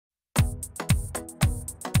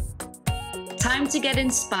Time to get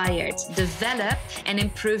inspired, develop, and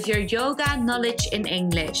improve your yoga knowledge in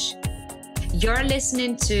English. You're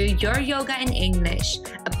listening to Your Yoga in English,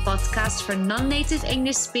 a podcast for non-native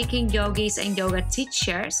English-speaking yogis and yoga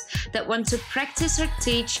teachers that want to practice or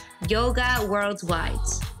teach yoga worldwide.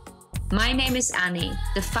 My name is Annie,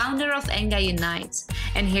 the founder of Enga Unite,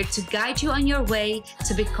 and here to guide you on your way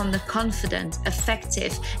to become the confident,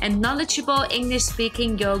 effective, and knowledgeable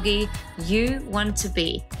English-speaking yogi you want to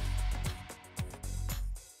be.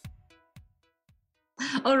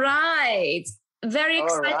 All right. Very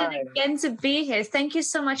excited again to be here. Thank you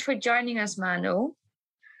so much for joining us, Manu.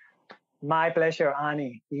 My pleasure,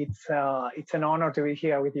 Annie. It's an honor to be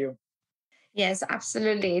here with you. Yes,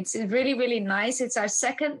 absolutely. It's really, really nice. It's our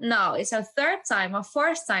third time or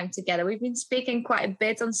fourth time together. We've been speaking quite a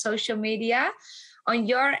bit on social media, on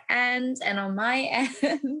your end and on my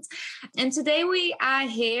end. And today we are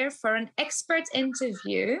here for an expert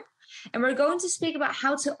interview. And we're going to speak about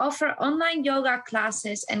how to offer online yoga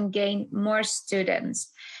classes and gain more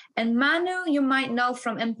students. And Manu, you might know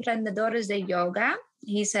from Emprendedores de Yoga.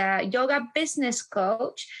 He's a yoga business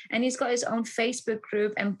coach, and he's got his own Facebook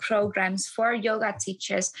group and programs for yoga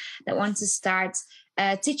teachers that want to start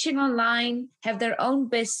teaching online, have their own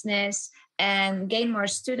business, and gain more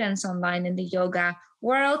students online in the yoga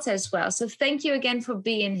world as well. So thank you again for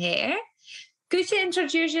being here. Could you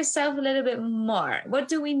introduce yourself a little bit more? What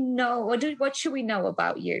do we know? What should we know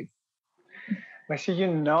about you? What should you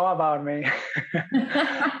know about me?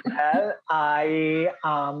 Well, I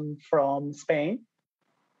am from Spain.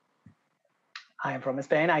 I am from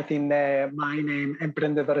Spain. I think my name,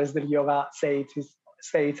 Emprendedores del Yoga, says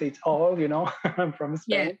it's all. You know, I'm from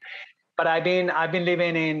Spain. Yeah. But I've been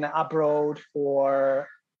living abroad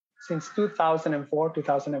since 2004.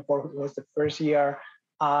 2004 was the first year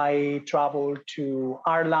I traveled to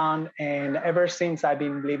Ireland, and ever since I've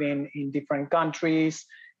been living in different countries,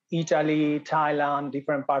 Italy, Thailand,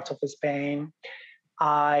 different parts of Spain.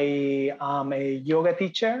 I am a yoga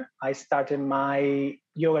teacher. I started my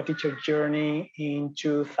yoga teacher journey in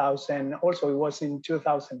 2000. Also, it was in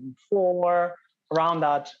 2004. Around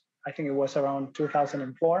that, I think it was around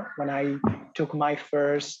 2004 when I took my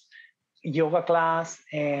first yoga class,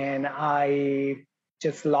 and I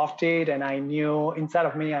just loved it. And I knew inside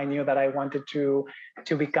of me, I knew that I wanted to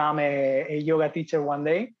become a yoga teacher one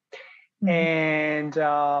day. Mm-hmm. And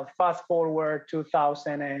fast forward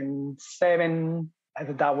 2007,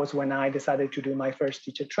 that was when I decided to do my first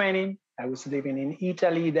teacher training. I was living in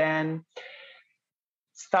Italy then.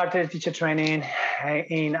 Started teacher training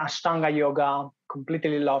in Ashtanga yoga.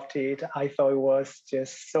 Completely loved it. I thought it was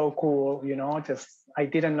just so cool. You know, I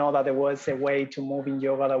didn't know that there was a way to move in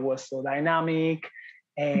yoga that was so dynamic.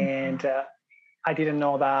 And I didn't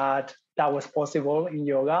know that was possible in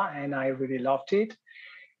yoga, and I really loved it.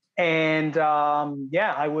 And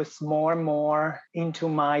I was more and more into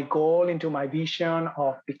my goal, into my vision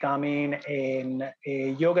of becoming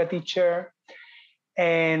a yoga teacher.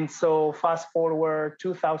 And so fast forward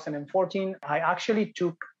 2014, I actually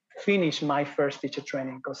finished my first teacher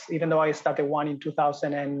training, because even though I started one in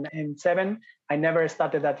 2007, I never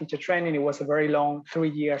started that teacher training. It was a very long 3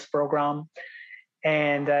 years program.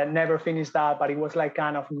 And never finished that, but it was like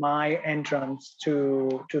kind of my entrance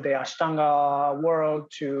to the Ashtanga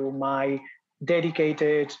world, to my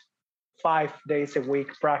dedicated 5 days a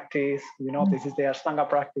week practice. You know, This is the Ashtanga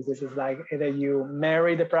practice. This is like either you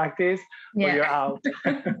marry the practice or you're out.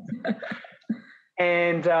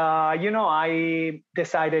 And, I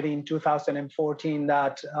decided in 2014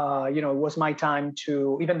 that, it was my time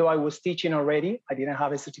to, even though I was teaching already, I didn't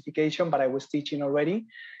have a certification, but I was teaching already.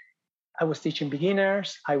 I was teaching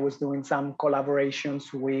beginners. I was doing some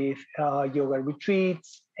collaborations with yoga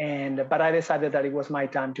retreats, but I decided that it was my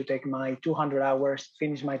time to take my 200 hours,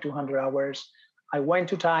 finish my 200 hours. I went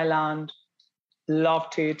to Thailand,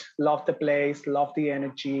 loved it, loved the place, loved the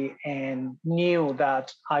energy, and knew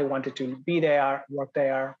that I wanted to be there, work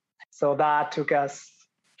there. So that took us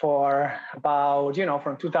for about,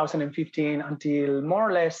 from 2015 until more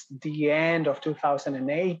or less the end of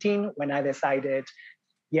 2018, when I decided,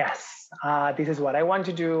 yes, this is what I want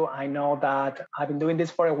to do. I know that I've been doing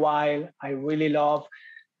this for a while. I really love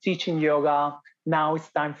teaching yoga. Now it's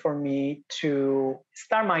time for me to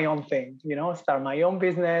start my own thing, start my own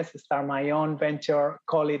business, start my own venture,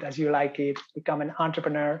 call it as you like it, become an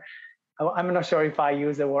entrepreneur. I'm not sure if I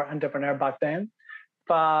used the word entrepreneur back then,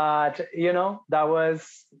 but, that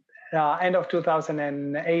was end of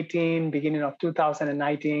 2018, beginning of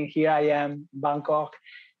 2019. Here I am, Bangkok.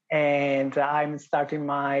 And I'm starting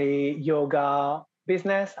my yoga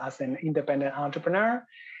business as an independent entrepreneur,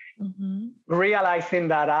 realizing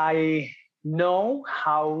that I know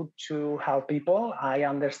how to help people. I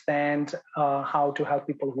understand how to help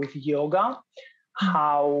people with yoga,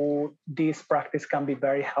 how this practice can be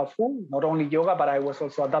very helpful. Not only yoga, but I was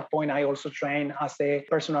also at that point, I also trained as a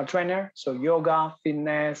personal trainer. So yoga,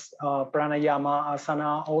 fitness, pranayama,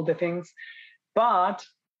 asana, all the things. But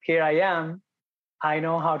here I am. I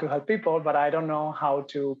know how to help people, but I don't know how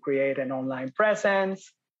to create an online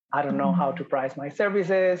presence. I don't know how to price my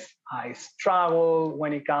services. I struggle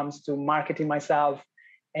when it comes to marketing myself.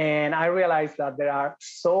 And I realized that there are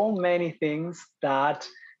so many things that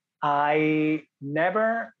I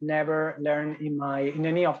never learned in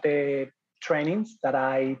any of the trainings that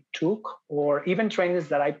I took, or even trainings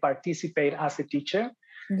that I participate as a teacher.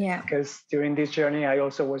 Yeah. Because during this journey, I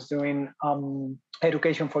also was doing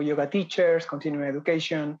education for yoga teachers, continuing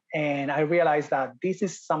education. And I realized that this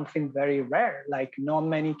is something very rare. Like not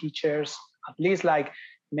many teachers, at least like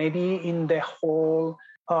maybe in the whole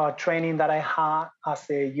training that I had as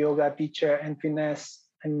a yoga teacher and fitness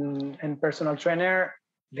and personal trainer,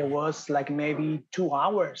 there was like maybe 2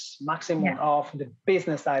 hours maximum of the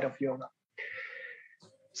business side of yoga.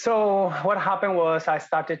 So what happened was I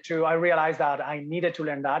realized that I needed to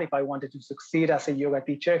learn that if I wanted to succeed as a yoga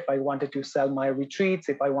teacher, if I wanted to sell my retreats,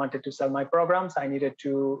 if I wanted to sell my programs, I needed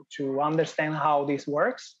to understand how this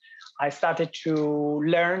works. I started to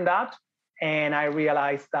learn that, and I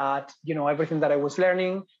realized that, everything that I was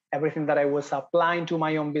learning, everything that I was applying to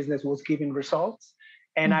my own business was giving results.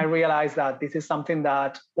 And I realized that this is something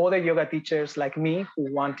that other yoga teachers like me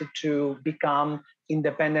who wanted to become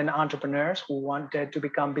independent entrepreneurs, who wanted to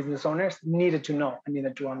become business owners, needed to know and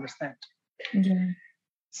needed to understand. Yeah.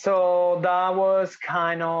 So that was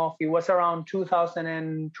it was around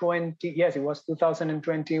 2020. Yes, it was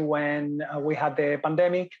 2020 when we had the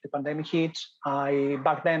pandemic. The pandemic hit.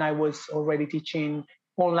 Back then I was already teaching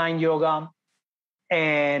online yoga.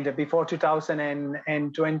 And before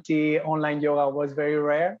 2020, online yoga was very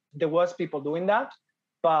rare. There was people doing that,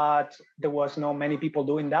 but there was not many people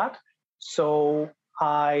doing that. So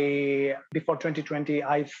before 2020,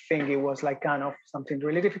 I think it was like kind of something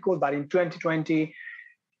really difficult. But in 2020,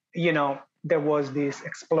 there was this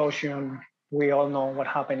explosion. We all know what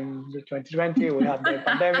happened in 2020. We have the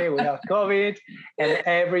pandemic, we have COVID, and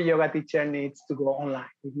every yoga teacher needs to go online.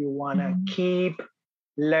 If you want to keep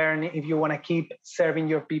learning, if you want to keep serving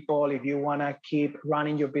your people, if you want to keep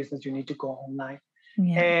running your business, you need to go online.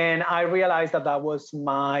 Yeah. And I realized that was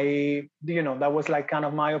that was like kind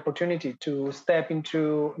of my opportunity to step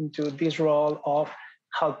into this role of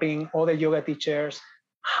helping other yoga teachers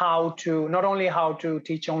not only how to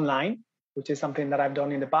teach online, which is something that I've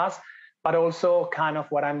done in the past, but also kind of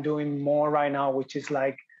what I'm doing more right now, which is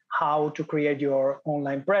like how to create your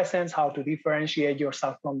online presence, how to differentiate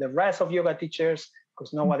yourself from the rest of yoga teachers,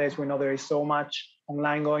 because nowadays we know there is so much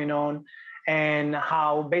online going on, and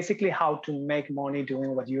how to make money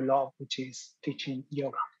doing what you love, which is teaching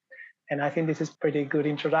yoga. And I think this is pretty good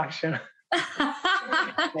introduction.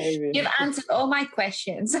 You've answered all my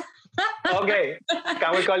questions. Okay,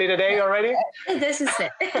 can we call it a day already? This is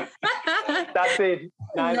it. That's it.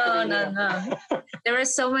 Nice No. There are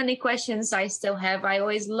so many questions I still have. I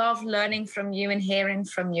always love learning from you and hearing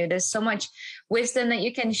from you. There's so much wisdom that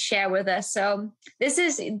you can share with us. So this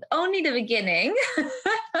is only the beginning.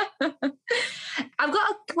 I've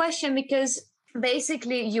got a question because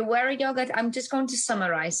basically you were a yoga. I'm just going to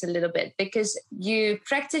summarize a little bit, because you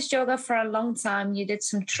practiced yoga for a long time. You did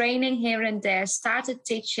some training here and there, started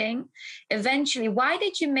teaching. Eventually, why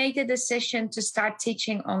did you make the decision to start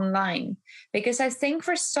teaching online? Because I think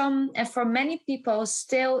for many people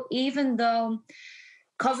still, even though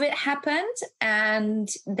COVID happened and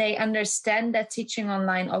they understand that teaching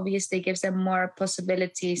online obviously gives them more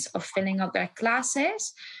possibilities of filling up their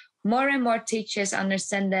classes, more and more teachers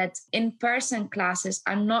understand that in-person classes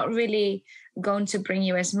are not really going to bring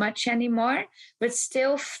you as much anymore, but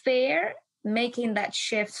still fear making that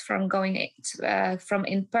shift from going from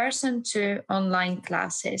in-person to online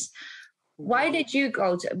classes. Why did you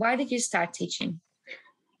start teaching?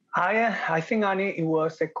 I think, Annie, it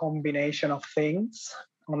was a combination of things.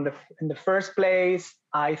 In the first place,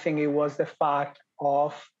 I think it was the fact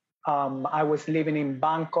of I was living in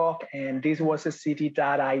Bangkok, and this was a city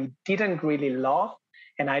that I didn't really love,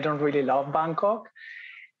 and I don't really love Bangkok.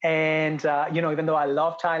 And even though I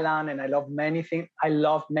love Thailand and I love many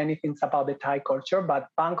things about the Thai culture, but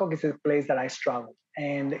Bangkok is a place that I struggled.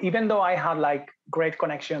 And even though I had like great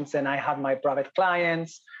connections and I had my private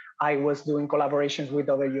clients, I was doing collaborations with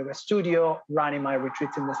other yoga studio, running my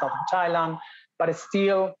retreats in the south of Thailand, but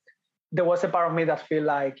still, there was a part of me that feel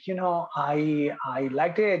like, I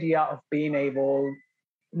like the idea of being able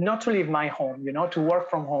not to leave my home, to work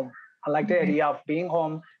from home. I like the idea of being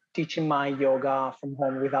home, teaching my yoga from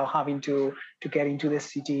home without having to get into the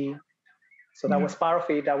city. So that was part of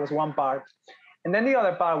it. That was one part. And then the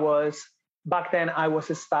other part was, back then I was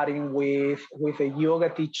studying with a yoga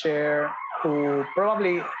teacher who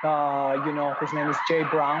probably, his name is Jay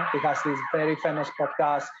Brown. He has this very famous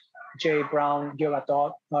podcast, Jay Brown Yoga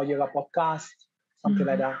Talk, Yoga Podcast, something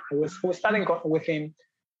like that. I was studying with him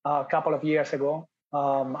a couple of years ago.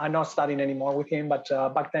 I'm not studying anymore with him, but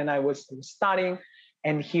back then I was studying,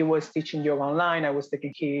 and he was teaching yoga online. I was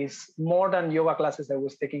taking more than yoga classes. I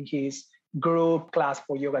was taking his group class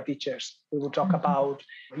for yoga teachers. We would talk about,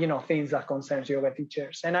 things that concerns yoga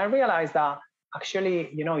teachers. And I realized that actually,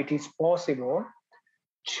 it is possible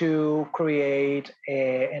to create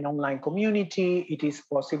an online community. It is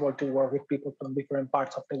possible to work with people from different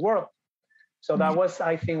parts of the world. So that was,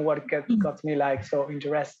 I think, what got me so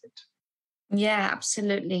interested. Yeah,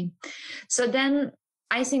 absolutely. So then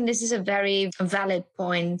I think this is a very valid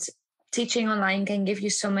point. Teaching online can give you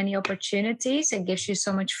so many opportunities. It gives you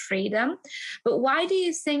so much freedom. But why do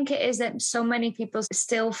you think it is that so many people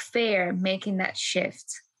still fear making that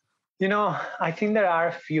shift? I think there are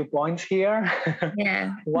a few points here.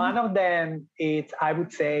 Yeah. One of them is, I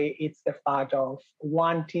would say, it's the fact of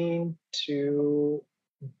wanting to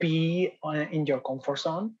be in your comfort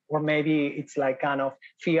zone, or maybe it's like kind of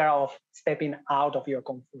fear of stepping out of your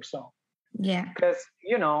comfort zone. Yeah. Because,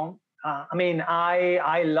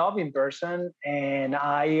 I love in person, and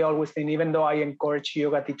I always think, even though I encourage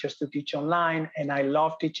yoga teachers to teach online, and I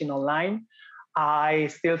love teaching online, I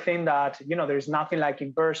still think that, there's nothing like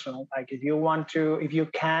in person. Like if you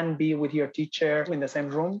can be with your teacher in the same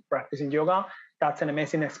room practicing yoga, that's an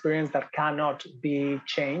amazing experience that cannot be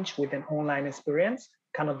changed with an online experience,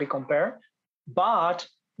 cannot be compared. But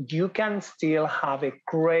you can still have a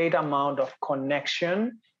great amount of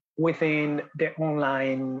connection within the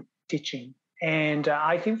online teaching. And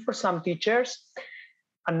I think for some teachers,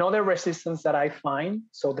 another resistance that I find,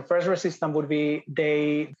 so the first resistance would be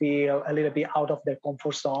they feel a little bit out of their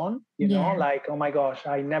comfort zone, like, oh my gosh,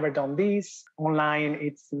 I never done this. Online,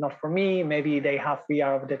 it's not for me. Maybe they have fear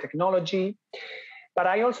of the technology. But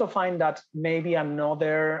I also find that maybe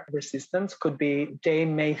another resistance could be they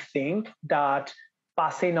may think that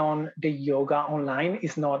passing on the yoga online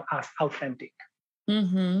is not as authentic.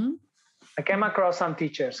 Mm-hmm. I came across some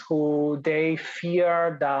teachers who they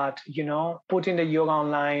fear that, putting the yoga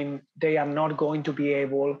online, they are not going to be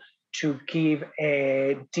able to give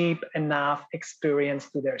a deep enough experience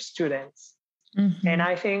to their students. Mm-hmm. And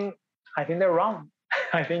I think they're wrong.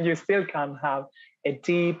 I think you still can have a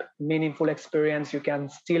deep, meaningful experience. You can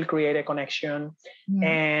still create a connection. Mm-hmm.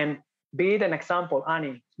 And be it an example,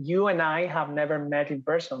 Annie, you and I have never met in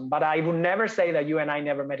person, but I would never say that you and I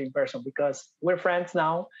never met in person, because we're friends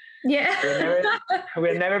now. Yeah.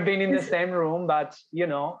 We've never been in the same room, but,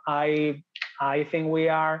 I think we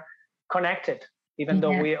are connected, even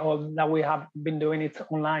though we have been doing it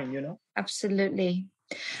online, Absolutely.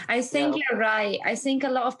 I think you're right. I think a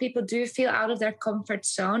lot of people do feel out of their comfort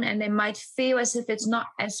zone, and they might feel as if it's not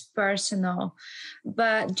as personal.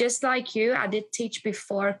 But just like you, I did teach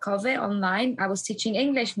before COVID online. I was teaching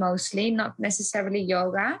English mostly, not necessarily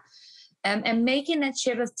yoga. And making that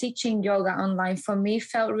shift of teaching yoga online for me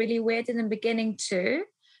felt really weird in the beginning too.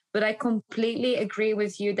 But I completely agree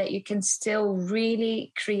with you that you can still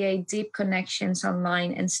really create deep connections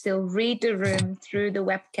online and still read the room through the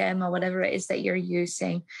webcam or whatever it is that you're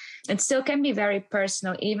using. It still can be very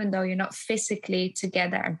personal, even though you're not physically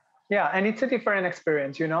together. Yeah, and it's a different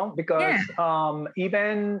experience, because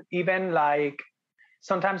even like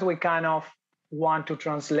sometimes we kind of want to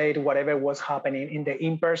translate whatever was happening in the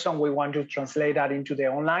in-person, we want to translate that into the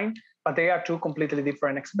online. But they are two completely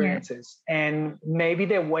different experiences. Yeah. And maybe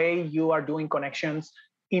the way you are doing connections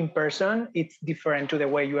in person, it's different to the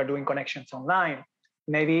way you are doing connections online.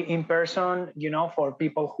 Maybe in person, for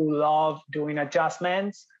people who love doing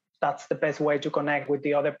adjustments, that's the best way to connect with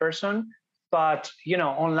the other person. But,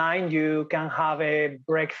 online, you can have a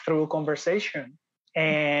breakthrough conversation,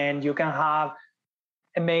 and you can have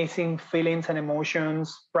amazing feelings and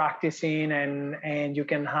emotions practicing, and you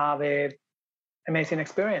can have a amazing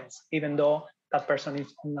experience, even though that person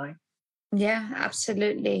is online. Yeah,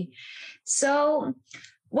 absolutely. So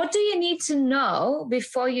what do you need to know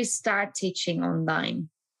before you start teaching online?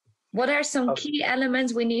 What are some key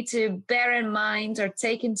elements we need to bear in mind or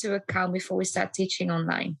take into account before we start teaching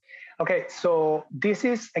online? Okay, so this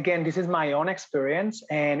is my own experience,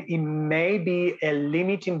 and it may be a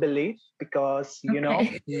limiting belief because,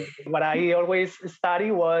 what I always study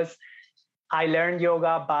was I learned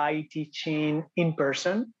yoga by teaching in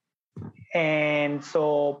person. And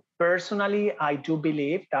so personally, I do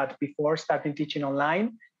believe that before starting teaching online,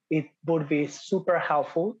 it would be super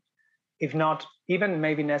helpful, if not even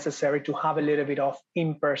maybe necessary, to have a little bit of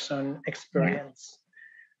in-person experience.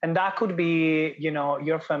 And that could be,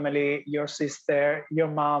 your family, your sister, your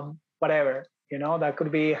mom, whatever, that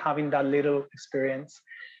could be having that little experience.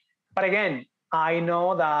 But again, I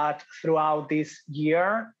know that throughout this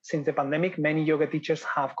year, since the pandemic, many yoga teachers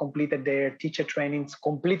have completed their teacher trainings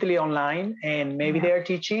completely online, and maybe they're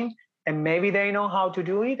teaching and maybe they know how to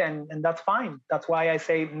do it, and that's fine. That's why I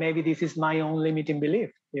say maybe this is my own limiting belief,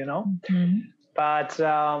 But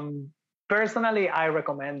personally, I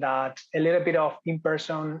recommend that a little bit of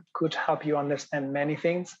in-person could help you understand many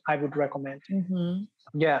things. I would recommend.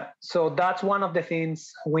 Yeah, so that's one of the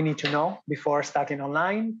things we need to know before starting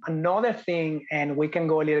online. Another thing, and we can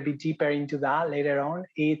go a little bit deeper into that later on,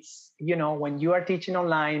 it's, when you are teaching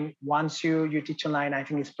online, once you teach online, I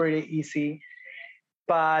think it's pretty easy.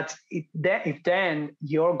 But if then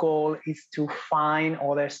your goal is to find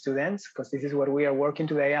other students, because this is what we are working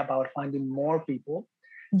today about, finding more people,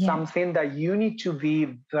 something that you need to be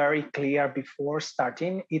very clear before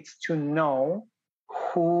starting, it's to know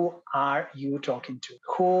who are you talking to?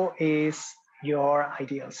 Who is your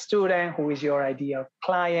ideal student? Who is your ideal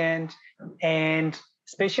client? And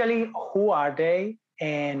especially, who are they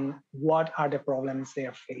and what are the problems they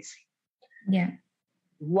are facing? Yeah.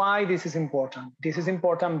 Why this is important? This is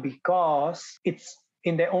important because it's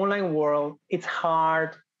in the online world, it's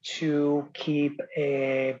hard to keep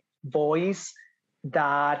a voice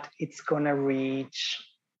that it's going to reach.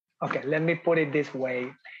 Okay, let me put it this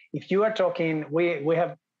way. If you are talking, we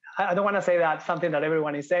have, I don't want to say that something that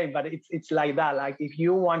everyone is saying, but it's like that. Like if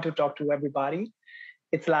you want to talk to everybody,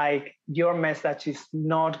 it's like your message is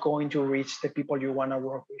not going to reach the people you want to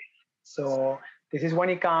work with. So this is when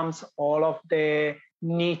it comes all of the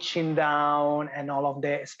niching down and all of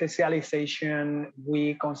the specialization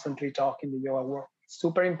we constantly talk in the yoga world. It's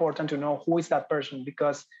super important to know who is that person,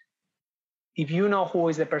 because if you know who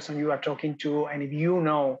is the person you are talking to, and if you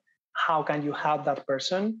know how can you help that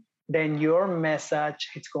person, then your message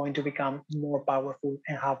is going to become more powerful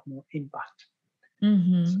and have more impact. So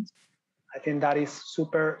I think that is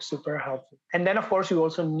super, super helpful. And then, of course, you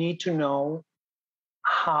also need to know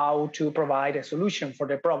how to provide a solution for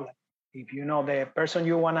the problem. If you know the person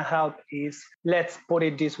you want to help is, let's put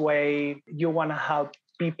it this way, you want to help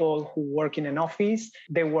people who work in an office,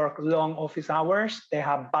 they work long office hours, they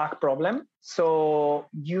have back problem. So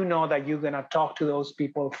you know that you're going to talk to those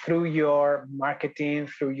people through your marketing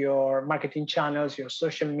channels, your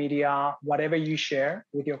social media, whatever you share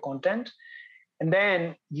with your content. And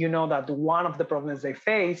then you know that one of the problems they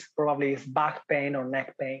face probably is back pain or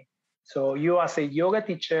neck pain. So you as a yoga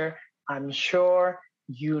teacher, I'm sure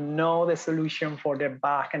you know the solution for the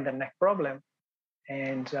back and the neck problem.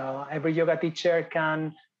 And every yoga teacher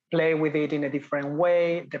can play with it in a different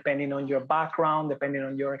way, depending on your background, depending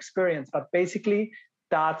on your experience. But basically,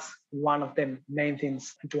 that's one of the main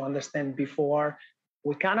things to understand before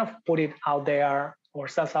we kind of put it out there,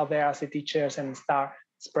 ourselves out there as a teachers, and start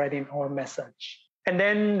spreading our message. And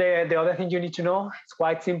then the other thing you need to know, it's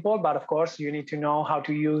quite simple, but of course, you need to know how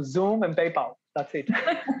to use Zoom and PayPal. That's it.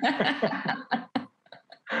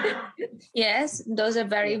 Yes, those are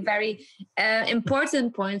very, very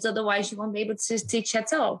important points. Otherwise, you won't be able to teach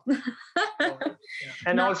at all.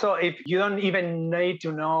 And also, if you don't even need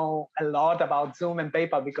to know a lot about Zoom and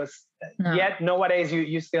PayPal, because yet nowadays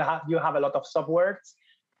you have a lot of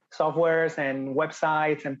softwares and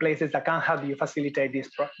websites and places that can help you facilitate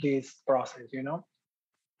this process.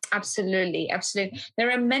 Absolutely.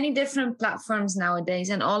 There are many different platforms nowadays,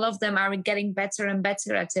 and all of them are getting better and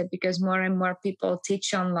better at it because more and more people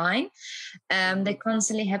teach online. They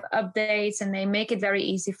constantly have updates and they make it very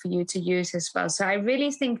easy for you to use as well. So I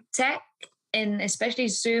really think tech, and especially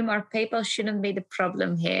Zoom or PayPal, shouldn't be the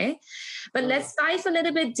problem here. But let's dive a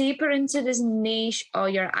little bit deeper into this niche or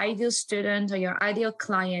your ideal student or your ideal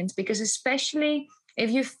client, because especially if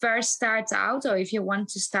you first start out or if you want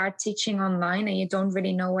to start teaching online and you don't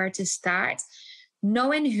really know where to start,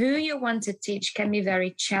 knowing who you want to teach can be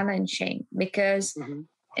very challenging because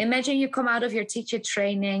imagine you come out of your teacher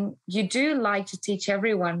training, you do like to teach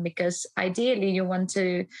everyone because ideally you want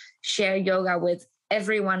to share yoga with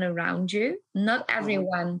everyone around you. Not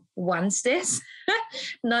everyone wants this.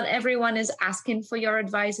 Not everyone is asking for your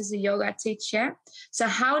advice as a yoga teacher. So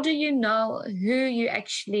how do you know who you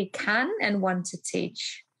actually can and want to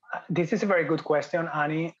teach? This is a very good question,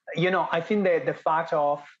 Annie. I think that the fact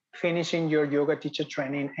of finishing your yoga teacher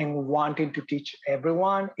training and wanting to teach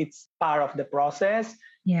everyone, it's part of the process.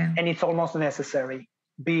 Yeah. And it's almost necessary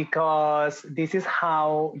because this is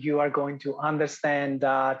how you are going to understand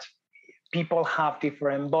that people have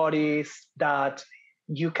different bodies, that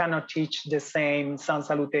you cannot teach the same sun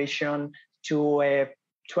salutation to a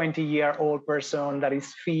 20-year-old person that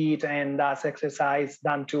is fit and does exercise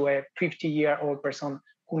than to a 50-year-old person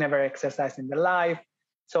who never exercised in their life.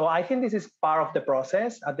 So I think this is part of the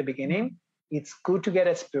process at the beginning. It's good to get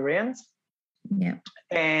experience. Yeah.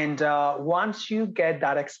 And once you get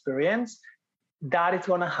that experience, that is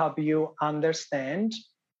going to help you understand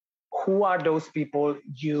who are those people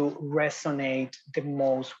you resonate the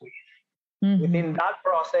most with. Mm-hmm. Within that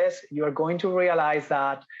process, you're going to realize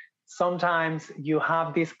that sometimes you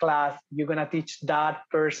have this class, you're going to teach that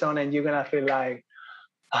person, and you're going to feel like,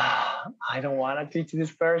 I don't want to teach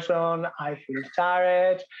this person. I feel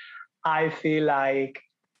tired. I feel like,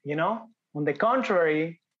 on the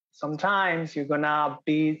contrary, sometimes you're going to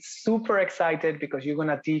be super excited because you're going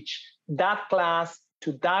to teach that class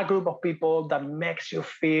to that group of people that makes you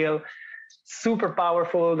feel super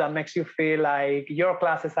powerful, that makes you feel like your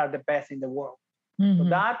classes are the best in the world. Mm-hmm. So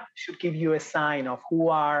that should give you a sign of who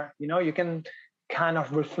are, you can kind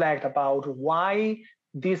of reflect about why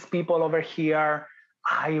these people over here,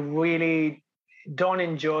 I really don't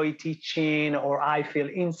enjoy teaching, or I feel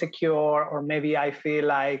insecure, or maybe I feel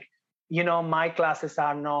like, my classes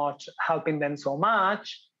are not helping them so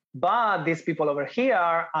much. But these people over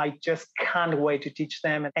here, I just can't wait to teach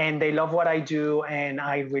them, and they love what I do, and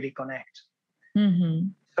I really connect. Mm-hmm.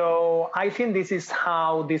 So I think this is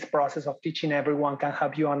how this process of teaching everyone can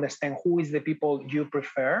help you understand who is the people you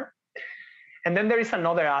prefer. And then there is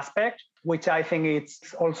another aspect, which I think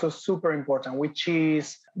it's also super important, which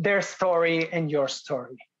is their story and your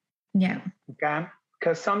story. Yeah. Okay.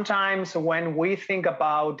 Because sometimes when we think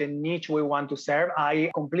about the niche we want to serve,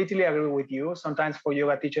 I completely agree with you. Sometimes for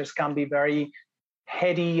yoga teachers can be very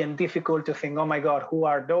heady and difficult to think, oh my God, who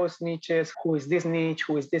are those niches? Who is this niche?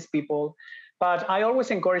 Who is this people? But I always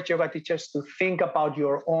encourage yoga teachers to think about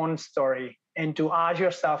your own story and to ask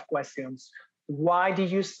yourself questions. Why did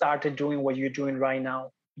you start doing what you're doing right now?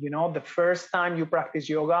 The first time you practice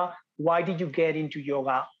yoga, why did you get into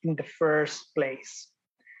yoga in the first place?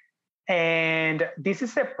 And this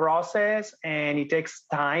is a process, and it takes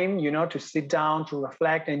time, to sit down, to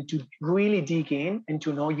reflect, and to really dig in and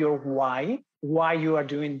to know your why you are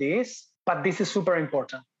doing this. But this is super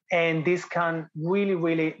important. And this can really,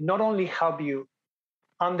 really not only help you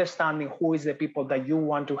understanding who is the people that you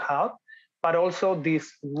want to help, but also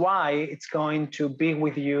this why it's going to be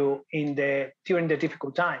with you during the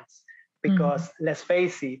difficult times. Because let's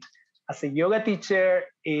face it, as a yoga teacher,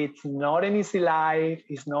 it's not an easy life.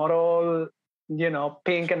 It's not all,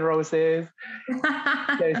 pink and roses.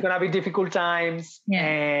 There's going to be difficult times. Yeah.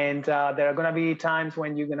 And there are going to be times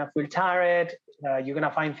when you're going to feel tired. You're going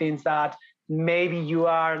to find things that maybe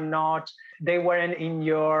they weren't in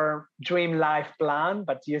your dream life plan,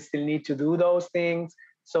 but you still need to do those things.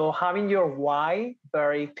 So having your why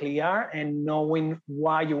very clear and knowing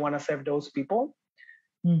why you want to serve those people.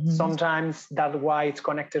 Mm-hmm. Sometimes that why it's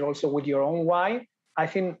connected also with your own why. I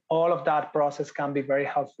think all of that process can be very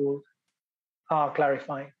helpful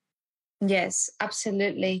clarifying. Yes,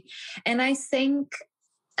 absolutely. And I think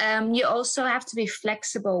you also have to be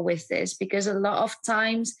flexible with this, because a lot of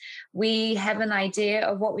times we have an idea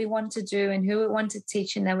of what we want to do and who we want to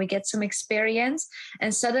teach, and then we get some experience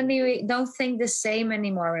and suddenly we don't think the same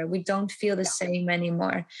anymore. We don't feel the same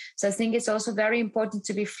anymore. So I think it's also very important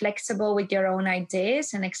to be flexible with your own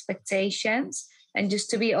ideas and expectations, and just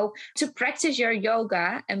to practice your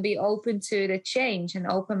yoga and be open to the change and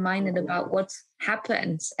open-minded about what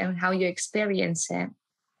happens and how you experience it.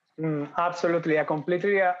 Absolutely. I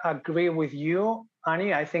completely agree with you,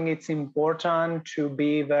 Annie. I think it's important to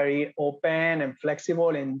be very open and flexible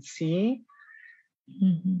and see.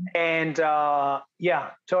 Mm-hmm. And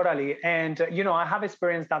totally. And, I have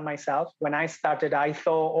experienced that myself. When I started, I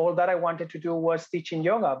thought all that I wanted to do was teaching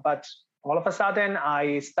yoga. But all of a sudden,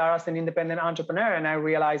 I started as an independent entrepreneur, and I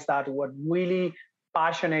realized that what really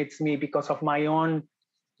passionates me because of my own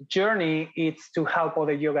journey is to help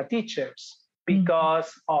other yoga teachers.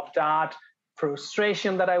 Because of that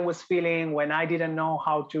frustration that I was feeling when I didn't know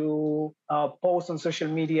how to post on social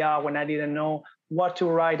media, when I didn't know what to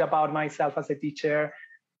write about myself as a teacher,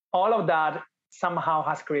 all of that somehow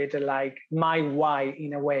has created like my why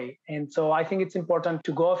in a way. And so I think it's important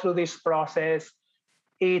to go through this process.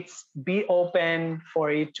 It's be open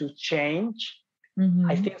for it to change.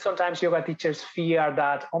 Mm-hmm. I think sometimes yoga teachers fear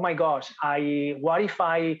that, oh my gosh, what if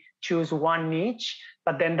I choose one niche,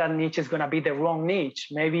 but then that niche is going to be the wrong niche?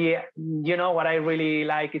 Maybe, what I really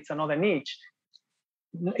like, it's another niche.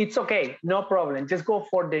 it's okay, no problem. Just go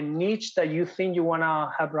for the niche that you think you want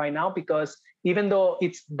to have right now, because even though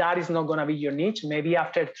that is not going to be your niche, maybe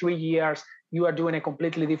after 3 years you are doing a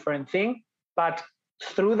completely different thing. But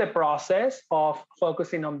through the process of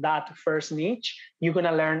focusing on that first niche, you're going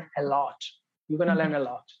to learn a lot. You're going to learn a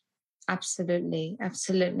lot. Absolutely.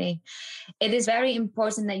 Absolutely. It is very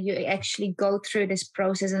important that you actually go through this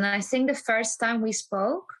process. And I think the first time we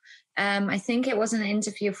spoke, I think it was an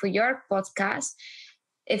interview for your podcast.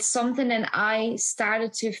 It's something that I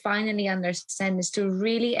started to finally understand, is to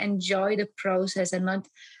really enjoy the process and not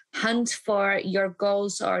hunt for your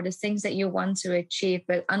goals or the things that you want to achieve,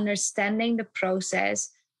 but understanding the process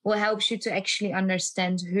will help you to actually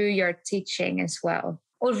understand who you're teaching as well.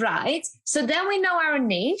 All right. So then we know our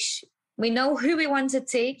niche. We know who we want to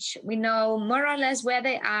teach. We know more or less where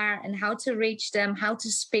they are and how to reach them, how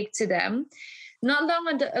to speak to them. Not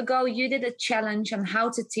long ago, you did a challenge on how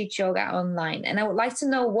to teach yoga online. And I would like to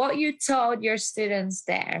know what you taught your students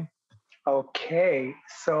there. Okay,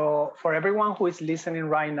 so for everyone who is listening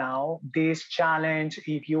right now, this challenge,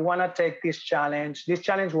 if you want to take this challenge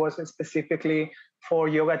was specifically for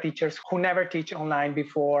yoga teachers who never teach online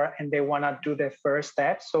before and they want to do the first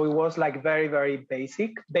step. So it was like very, very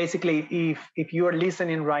basic. Basically, if you are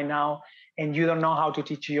listening right now and you don't know how to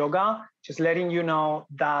teach yoga, just letting you know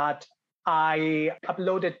that I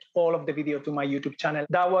uploaded all of the video to my YouTube channel.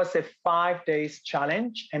 That was a 5 days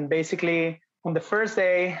challenge. And basically, on the first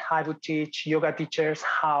day, I would teach yoga teachers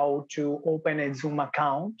how to open a Zoom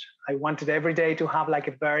account. I wanted every day to have like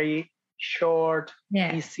a very short,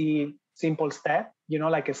 easy, simple step,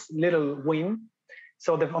 like a little win.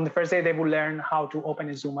 So on the first day, they would learn how to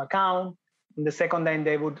open a Zoom account. On the second day,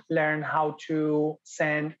 they would learn how to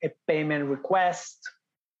send a payment request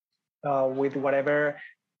with whatever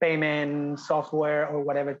payment software or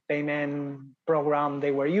whatever payment program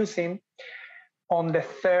they were using. On the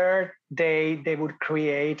third day, they would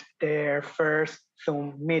create their first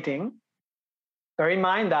Zoom meeting. Bear in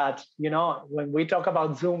mind that, when we talk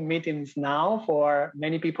about Zoom meetings now, for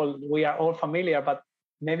many people, we are all familiar, but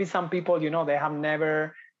maybe some people, they have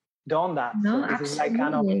never done that. No, so this absolutely. is like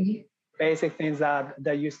kind of basic things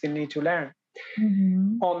that you still need to learn.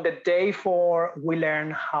 Mm-hmm. On the day 4, we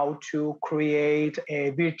learn how to create a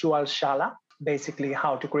virtual shala. Basically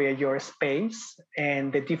how to create your space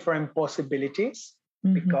and the different possibilities,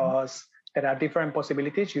 because there are different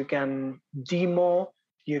possibilities. You can demo,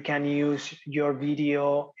 you can use your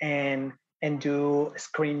video and do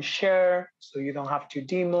screen share, so you don't have to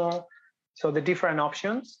demo. So the different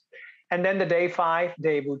options. And then the day 5,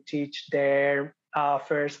 they would teach their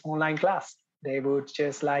first online class. They would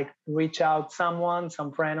just like reach out some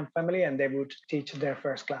friend and family, and they would teach their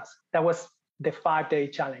first class. That was the 5-day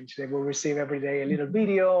challenge. They will receive every day a little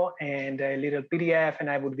video and a little PDF, and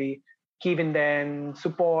I would be giving them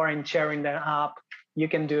support and sharing them up. You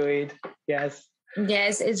can do it. Yes.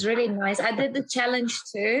 Yes, it's really nice. I did the challenge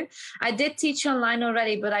too. I did teach online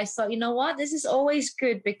already, but I thought, you know what, this is always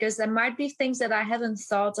good because there might be things that I haven't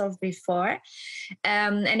thought of before.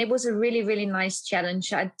 And it was a really, really nice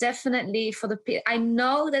challenge. I definitely, I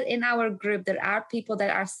know that in our group, there are people that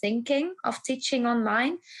are thinking of teaching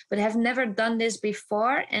online, but have never done this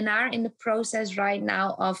before and are in the process right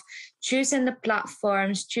now of choosing the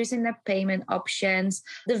platforms, choosing the payment options,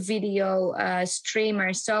 the video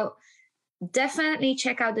streamers. So definitely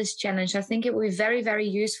check out this challenge. I think it will be very, very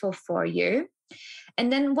useful for you.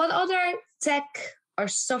 And then what other tech or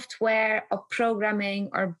software or programming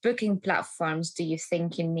or booking platforms do you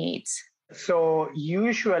think you need? So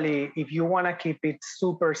usually, if you want to keep it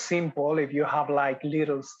super simple, if you have like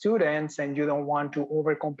little students and you don't want to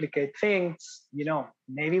overcomplicate things,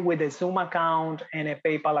 maybe with a Zoom account and a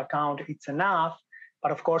PayPal account, it's enough.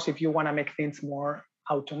 But of course, if you want to make things more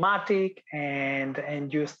automatic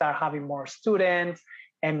and you start having more students,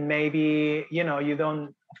 and maybe you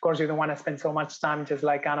don't want to spend so much time just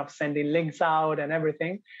like kind of sending links out and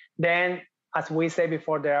everything, then as we say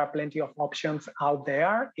before, there are plenty of options out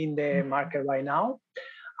there in the market right now.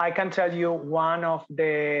 I can tell you one of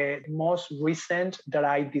the most recent that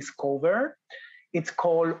I discovered. It's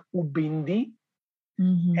called Ubindi,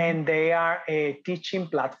 and they are a teaching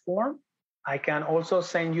platform. I can also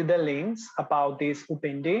send you the links about this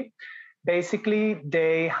Ubindi. Basically,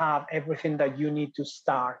 they have everything that you need to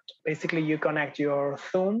start. Basically, you connect your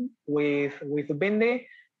Zoom with Ubindi,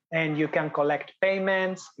 and you can collect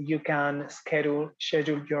payments. You can schedule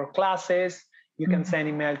your classes. You can send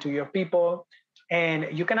email to your people, and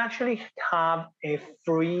you can actually have a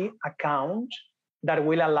free account that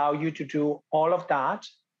will allow you to do all of that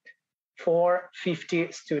for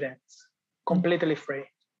 50 students, completely free.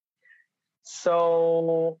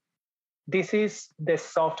 So this is the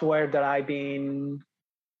software that I've been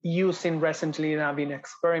using recently, and I've been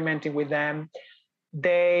experimenting with them.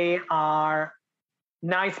 They are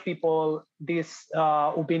nice people, these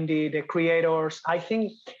Ubindi, the creators. I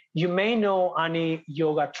think you may know Annie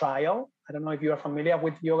Yoga Trial. I don't know if you are familiar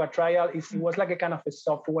with Yoga Trial. It was like a kind of a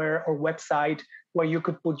software or website where you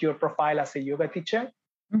could put your profile as a yoga teacher.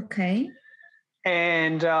 Okay.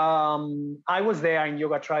 And I was there in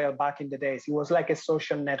Yoga Trial back in the days. It was like a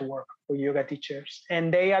social network for yoga teachers.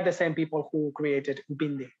 And they are the same people who created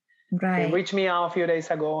Ubindi. Right. They reached me out a few days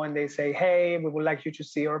ago and they say, hey, we would like you to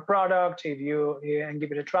see our product and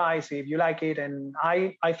give it a try, see if you like it. And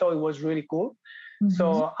I thought it was really cool. Mm-hmm.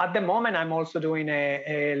 So at the moment, I'm also doing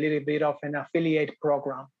a little bit of an affiliate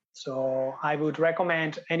program. So I would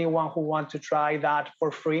recommend anyone who wants to try that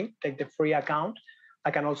for free, take the free account.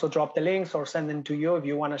 I can also drop the links or send them to you if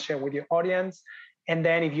you want to share with your audience. And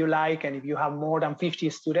then if you like, and if you have more than 50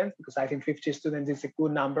 students, because I think 50 students is a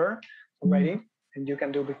good number already, and you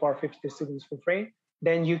can do before 50 students for free,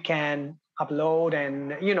 then you can upload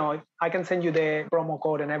and, I can send you the promo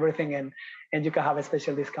code and everything, and you can have a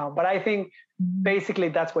special discount. But I think basically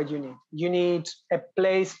that's what you need. You need a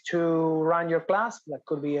place to run your class. That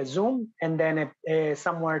could be a Zoom, and then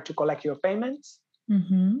somewhere to collect your payments.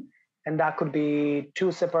 Mm-hmm. And that could be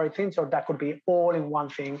two separate things, or that could be all in one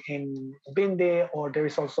thing in Bindi, or there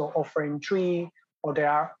is also Offering Tree, or there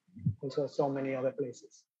are also so many other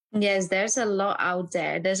places. Yes, there's a lot out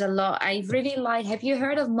there. There's a lot. I really like, have you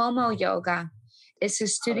heard of Momo Yoga? It's a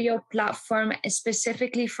studio platform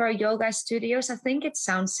specifically for yoga studios. I think it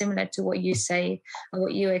sounds similar to what you say or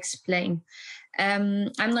what you explain.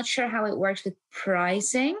 I'm not sure how it works with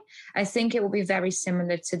pricing. I think it will be very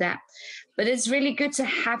similar to that. But it's really good to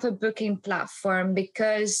have a booking platform,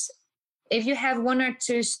 because if you have one or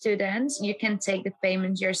two students, you can take the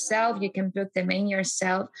payment yourself, you can book them in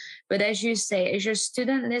yourself. But as you say, as your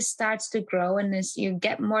student list starts to grow and as you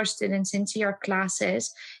get more students into your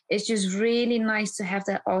classes, it's just really nice to have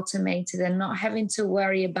that automated and not having to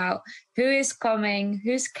worry about who is coming,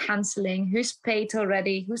 who's canceling, who's paid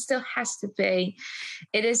already, who still has to pay.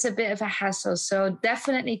 It is a bit of a hassle. So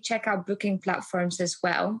definitely check out booking platforms as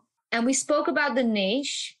well. And we spoke about the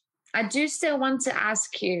niche. I do still want to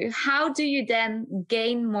ask you, how do you then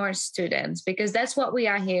gain more students? Because that's what we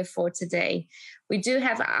are here for today. We do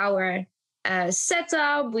have our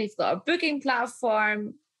setup, we've got a booking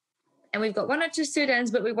platform, and we've got one or two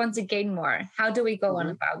students, but we want to gain more. How do we go on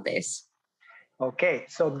about this? Okay,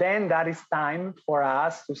 so then that is time for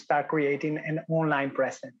us to start creating an online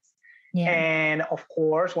presence. Yeah. And of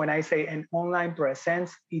course, when I say an online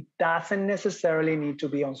presence, it doesn't necessarily need to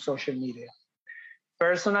be on social media.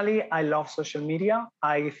 Personally, I love social media.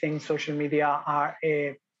 I think social media are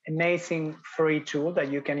an amazing free tool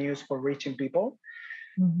that you can use for reaching people.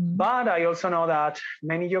 Mm-hmm. But I also know that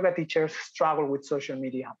many yoga teachers struggle with social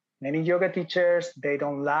media. Many yoga teachers, they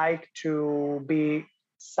don't like to be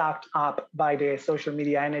sucked up by the social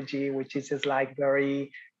media energy, which is just like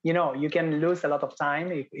very, you can lose a lot of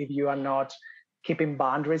time if you are not keeping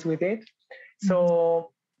boundaries with it. Mm-hmm. So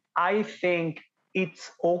I think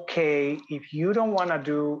it's okay if you don't want to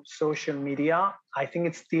do social media. I think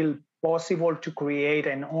it's still possible to create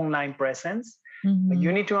an online presence. Mm-hmm. But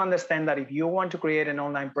you need to understand that if you want to create an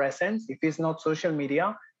online presence, if it's not social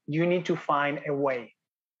media, you need to find a way.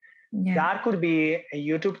 Yeah. That could be a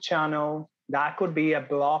YouTube channel. That could be a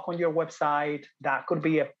blog on your website. That could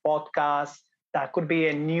be a podcast. That could be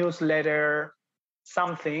a newsletter,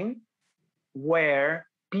 something where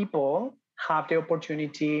people have the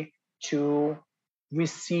opportunity to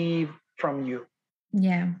receive from you.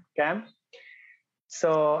 Yeah. Okay.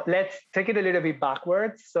 So let's take it a little bit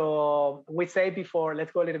backwards. So we say before,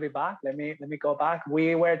 let's go a little bit back. Let me go back.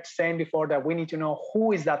 We were saying before that we need to know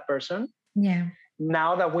who is that person. Yeah.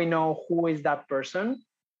 Now that we know who is that person,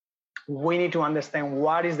 we need to understand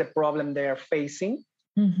what is the problem they're facing.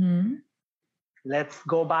 Mm-hmm. Let's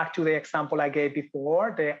go back to the example I gave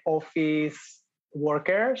before, the office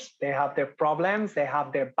workers. They have their problems, they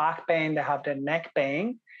have their back pain, they have their neck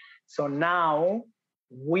pain. So now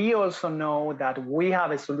we also know that we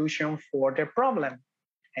have a solution for the problem.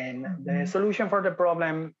 And the solution for the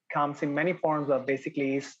problem comes in many forms, but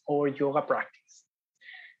basically is our yoga practice.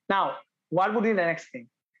 Now, what would be the next thing?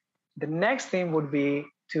 The next thing would be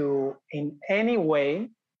to, in any way,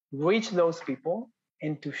 reach those people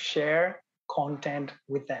and to share content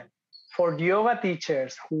with them. For yoga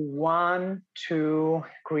teachers who want to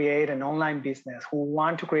create an online business, who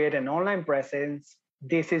want to create an online presence,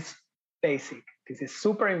 this is basic. This is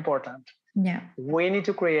super important. Yeah. We need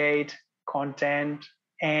to create content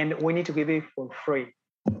and we need to give it for free.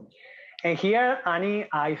 And here, Annie,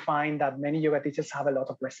 I find that many yoga teachers have a lot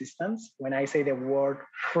of resistance when I say the word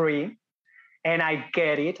free. And I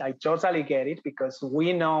get it. I totally get it, because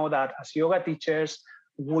we know that as yoga teachers,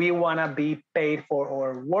 we want to be paid for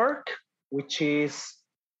our work, which is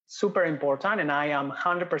super important. And I am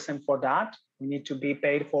 100% for that. We need to be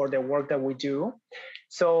paid for the work that we do.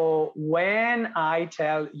 So when I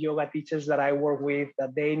tell yoga teachers that I work with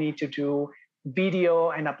that they need to do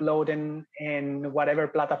video and upload in whatever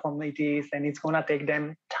platform it is, and it's going to take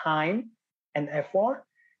them time and effort,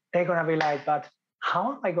 they're going to be like, but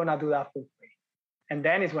how am I going to do that for free? And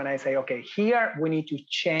then is when I say, okay, here we need to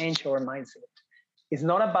change our mindset. It's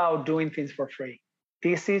not about doing things for free.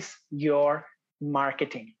 This is your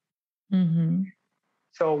marketing. Mm-hmm.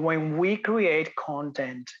 So when we create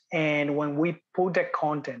content and when we put the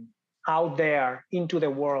content out there into the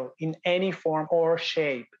world in any form or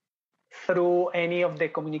shape, through any of the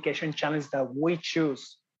communication channels that we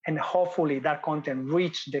choose, and hopefully that content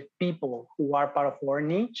reach the people who are part of our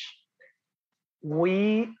niche,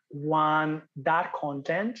 we want that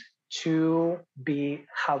content to be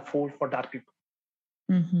helpful for that people.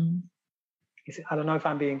 Mm-hmm. I don't know if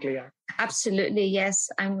I'm being clear. Absolutely, yes.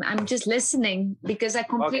 I'm just listening because I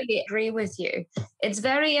completely agree with you. It's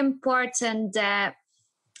very important that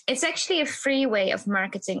it's actually a free way of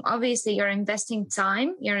marketing. Obviously, you're investing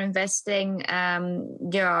time, you're investing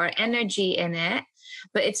your energy in it,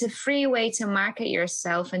 but it's a free way to market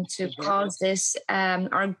yourself and to cause this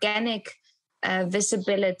organic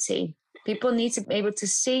visibility. People need to be able to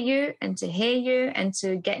see you and to hear you and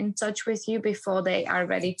to get in touch with you before they are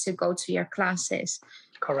ready to go to your classes.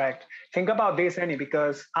 Correct. Think about this, Annie,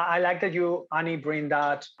 because I like that you, Annie, bring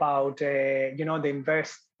that about the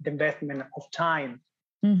investment of time,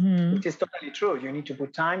 which is totally true. You need to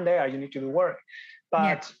put time there. You need to do work.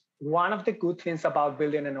 But one of the good things about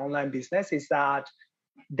building an online business is that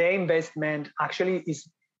the investment actually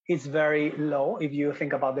is very low if you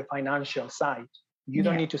think about the financial side. You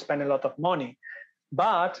don't need to spend a lot of money,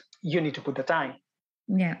 but you need to put the time.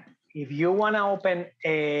 Yeah. If you want to open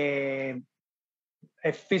a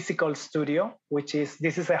physical studio,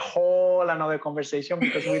 this is a whole another conversation,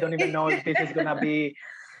 because we don't even know if this is going to be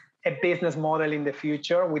a business model in the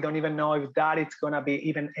future. We don't even know if that it's going to be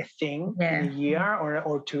even a thing in a year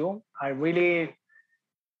or two. I really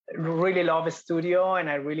love a studio, and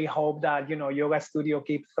I really hope that, yoga studio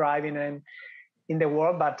keep thriving in the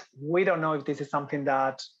world, but we don't know if this is something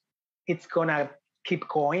that it's going to keep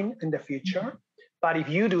going in the future. But if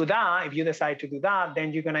you do that, if you decide to do that,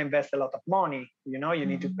 then you're going to invest a lot of money. You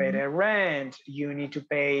need to pay the rent. You need to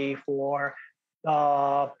pay for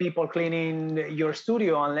people cleaning your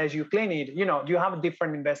studio unless you clean it. You have a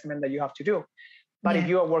different investment that you have to do. But if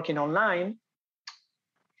you are working online,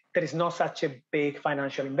 there is not such a big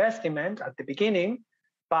financial investment at the beginning.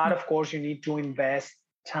 But of course, you need to invest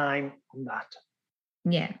time on that.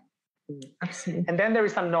 Yeah, absolutely. And then there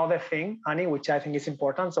is another thing, Annie, which I think is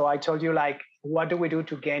important. So I told you, what do we do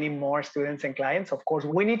to gain in more students and clients? Of course,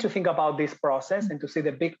 we need to think about this process and to see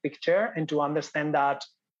the big picture and to understand that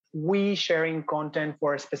we sharing content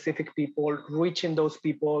for specific people, reaching those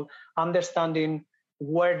people, understanding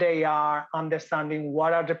where they are, understanding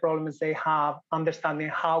what are the problems they have, understanding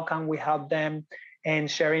how can we help them, and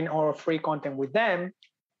sharing our free content with them.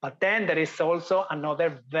 But then there is also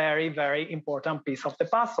another very, very important piece of the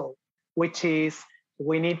puzzle, which is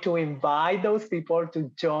we need to invite those people to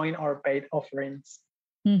join our paid offerings.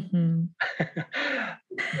 Mm-hmm.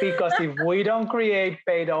 Because if we don't create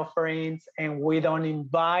paid offerings and we don't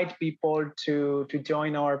invite people to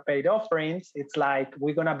join our paid offerings, it's like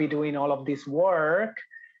we're going to be doing all of this work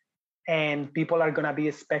and people are going to be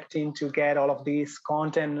expecting to get all of this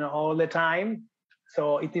content all the time.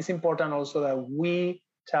 So it is important also that we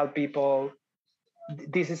tell people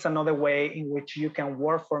this is another way in which you can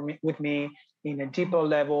work with me in a deeper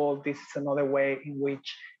level. This is another way in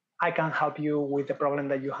which I can help you with the problem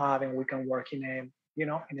that you have, and we can work in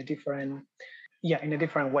a different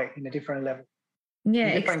way, in a different level,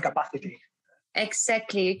 different capacity.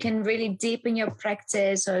 Exactly. You can really deepen your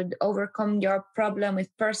practice or overcome your problem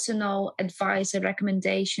with personal advice and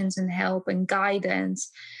recommendations and help and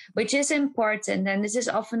guidance, which is important. And this is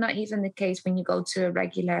often not even the case when you go to a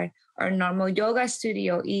regular or normal yoga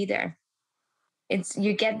studio either.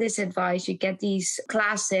 You get this advice, you get these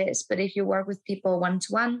classes, but if you work with people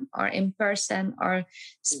one-to-one or in person or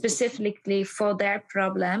specifically for their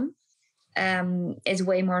problem, it's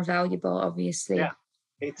way more valuable, obviously. Yeah.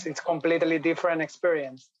 It's completely different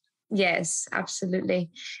experience. Yes,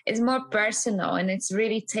 absolutely. It's more personal and it's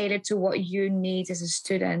really tailored to what you need as a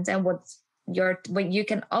student and what you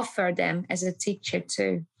can offer them as a teacher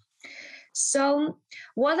too. So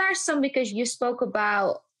what are some, because you spoke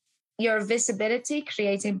about your visibility,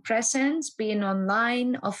 creating presence, being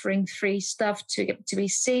online, offering free stuff to be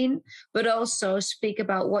seen, but also speak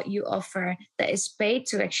about what you offer that is paid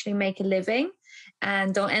to actually make a living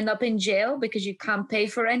and don't end up in jail because you can't pay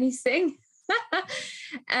for anything.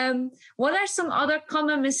 What are some other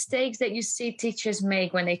common mistakes that you see teachers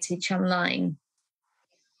make when they teach online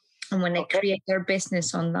and when they create their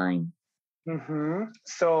business online?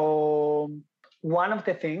 So one of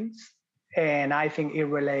the things, and I think it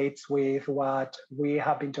relates with what we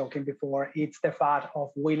have been talking before, it's the fact of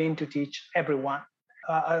willing to teach everyone.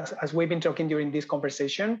 As we've been talking during this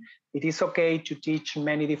conversation, it is okay to teach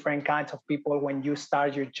many different kinds of people when you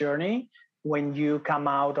start your journey, when you come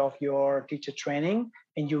out of your teacher training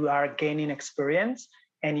and you are gaining experience.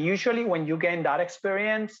 And usually when you gain that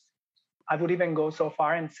experience, I would even go so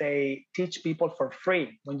far and say, teach people for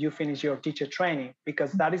free when you finish your teacher training,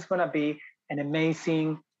 because that is going to be an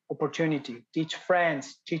amazing opportunity. Teach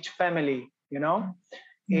friends, teach family,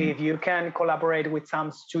 If you can collaborate with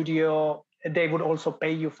some studio, they would also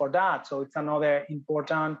pay you for that. So it's another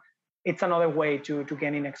way to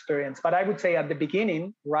gaining experience. But I would say at the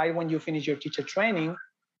beginning, right when you finish your teacher training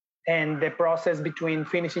and the process between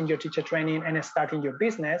finishing your teacher training and starting your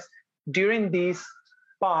business, during this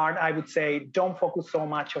part, I would say, don't focus so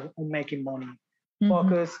much on making money.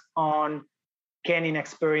 Focus on gaining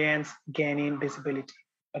experience, gaining visibility.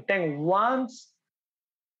 But then once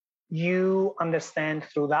you understand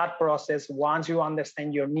through that process, once you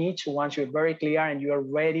understand your niche, once you're very clear and you're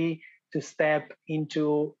ready to step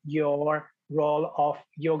into your role of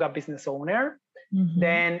yoga business owner,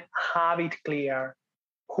 then have it clear.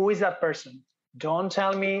 Who is that person? Don't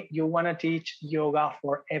tell me you want to teach yoga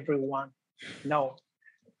for everyone. No,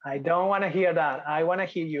 I don't want to hear that. I want to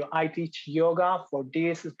hear you. I teach yoga for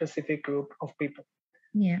this specific group of people.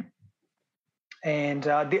 Yeah. And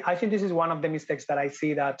I think this is one of the mistakes that I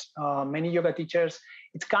see that many yoga teachers,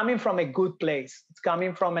 it's coming from a good place. It's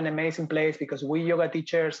coming from an amazing place because we yoga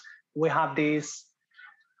teachers, we have this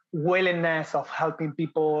willingness of helping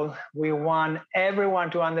people. We want everyone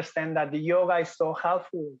to understand that the yoga is so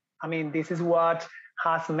helpful. I mean, this is what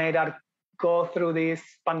has made us go through this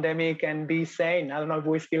pandemic and be sane. I don't know if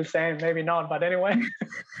we're still sane, maybe not, but anyway,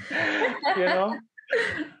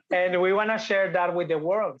 And we want to share that with the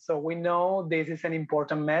world. So we know this is an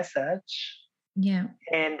important message. Yeah.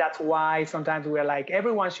 And that's why sometimes we're like,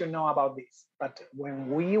 everyone should know about this. But when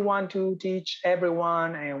we want to teach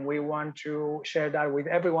everyone and we want to share that with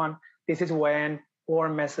everyone, this is when our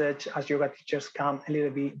message as yoga teachers come a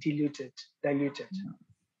little bit diluted. Yeah.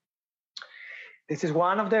 This is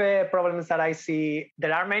one of the problems that I see.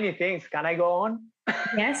 There are many things. Can I go on?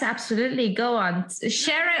 Yes, absolutely. Go on.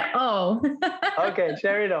 Share it all. Okay,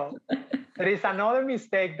 share it all. There is another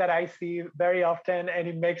mistake that I see very often, and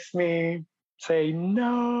it makes me say,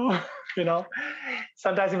 no,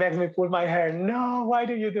 sometimes it makes me pull my hair. No, why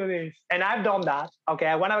do you do this? And I've done that. Okay,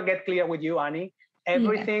 I want to get clear with you, Annie.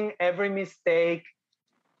 Every mistake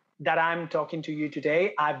that I'm talking to you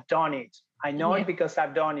today, I've done it. I know it because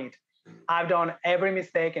I've done it. I've done every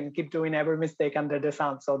mistake and keep doing every mistake under the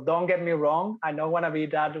sun. So don't get me wrong. I don't want to be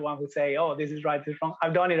that one who say, oh, this is right, this is wrong.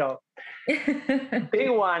 I've done it all. Big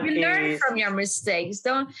one you learn from your mistakes.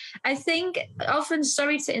 I think often,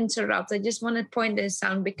 sorry to interrupt, I just want to point this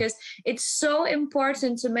out because it's so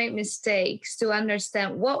important to make mistakes, to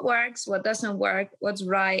understand what works, what doesn't work, what's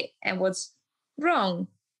right and what's wrong.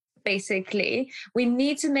 Basically, we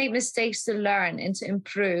need to make mistakes to learn and to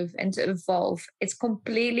improve and to evolve. It's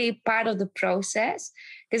completely part of the process.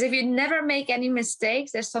 Because if you never make any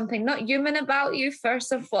mistakes, there's something not human about you,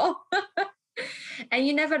 first of all. And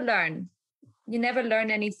you never learn. You never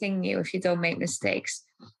learn anything new if you don't make mistakes.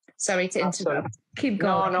 Sorry to interrupt. Keep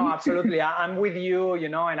going. No, absolutely. I'm with you,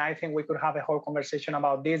 and I think we could have a whole conversation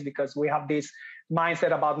about this because we have this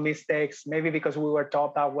mindset about mistakes, maybe because we were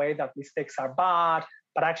taught that way, that mistakes are bad.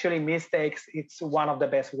 But actually, mistakes, it's one of the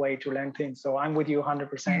best way to learn things. So I'm with you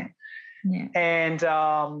 100%. Yeah. And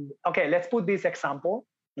okay, let's put this example.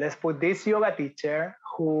 Let's put this yoga teacher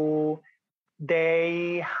who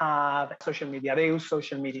they have social media. They use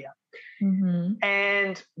social media.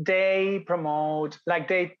 And they promote, like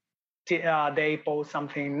they post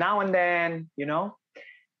something now and then,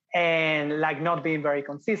 and like not being very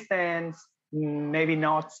consistent, maybe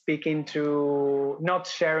not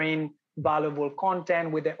sharing valuable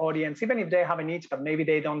content with the audience, even if they have a niche, but maybe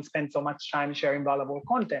they don't spend so much time sharing valuable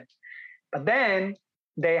content. But then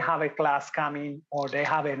they have a class coming, or they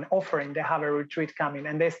have an offering, they have a retreat coming,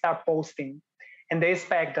 and they start posting. And they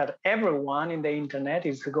expect that everyone in the internet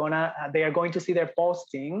they are going to see their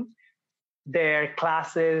posting their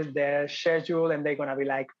classes, their schedule, and they're going to be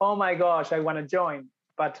like, oh my gosh, I want to join.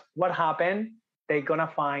 But what happened? They're going to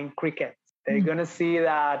find crickets. They're going to see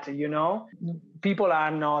that, people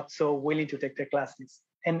are not so willing to take the classes.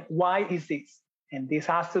 And why is this? And this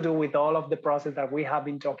has to do with all of the process that we have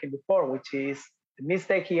been talking before, which is the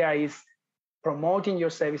mistake here is promoting your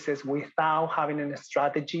services without having a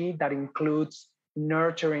strategy that includes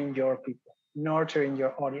nurturing your people, nurturing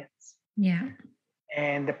your audience. Yeah.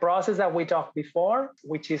 And the process that we talked before,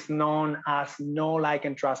 which is known as know, like,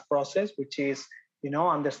 and trust process, which is,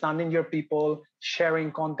 understanding your people,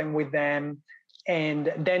 sharing content with them,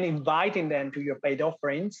 and then inviting them to your paid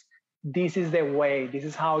offerings. This is the way, this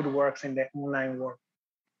is how it works in the online world.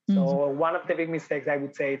 So one of the big mistakes I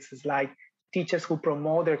would say is like teachers who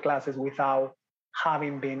promote their classes without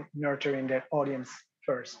having been nurturing their audience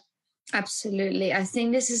first. Absolutely. I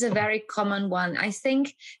think this is a very common one. I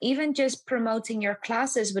think even just promoting your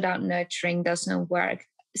classes without nurturing does not work.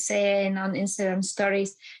 Saying on Instagram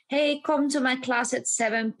stories, hey, come to my class at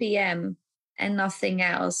 7 p.m. and nothing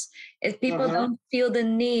else. If people don't feel the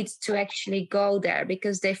need to actually go there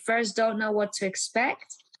because they first don't know what to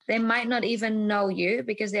expect, they might not even know you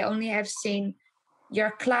because they only have seen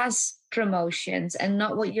your class promotions and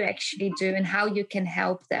not what you actually do and how you can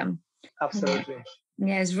help them. Absolutely.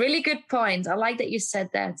 Yes, really good point. I like that you said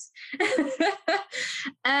that.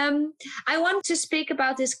 I want to speak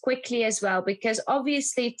about this quickly as well, because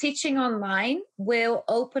obviously teaching online will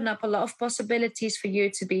open up a lot of possibilities for you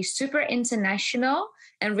to be super international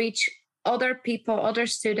and reach other people, other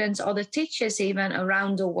students, other teachers even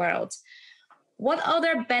around the world. What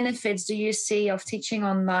other benefits do you see of teaching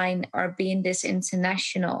online or being this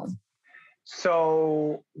international?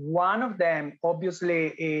 So one of them, obviously,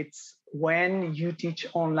 it's when you teach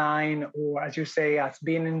online, or as you say, as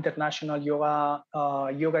being an international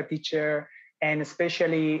yoga teacher, and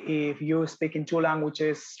especially if you speak in two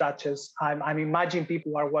languages, such as I'm imagining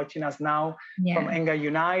people who are watching us now from Enga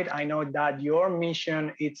Unite. I know that your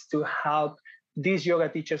mission is to help these yoga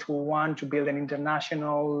teachers who want to build an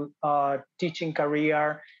international teaching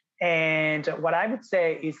career. And what I would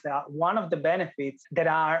say is that one of the benefits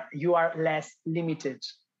you are less limited.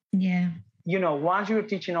 Yeah. Once you're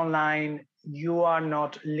teaching online, you are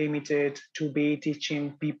not limited to be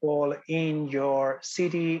teaching people in your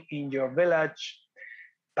city, in your village.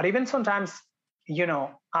 But even sometimes,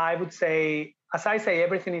 I would say, as I say,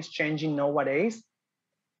 everything is changing nowadays.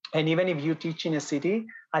 And even if you teach in a city,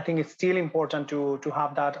 I think it's still important to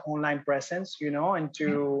have that online presence, and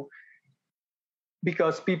to...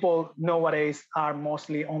 because people nowadays are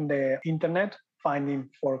mostly on the internet finding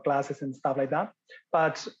for classes and stuff like that.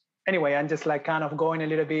 But anyway, I'm just like kind of going a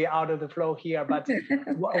little bit out of the flow here. But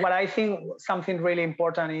what I think something really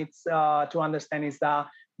important is to understand is that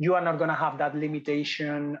you are not going to have that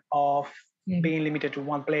limitation of being limited to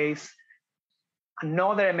one place.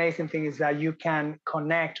 Another amazing thing is that you can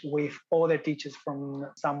connect with other teachers from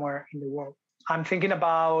somewhere in the world. I'm thinking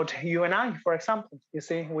about you and I, for example. You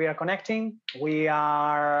see, we are connecting.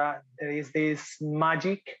 There is this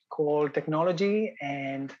magic called technology.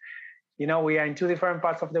 And, we are in two different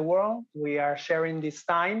parts of the world. We are sharing this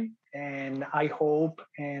time. And I hope,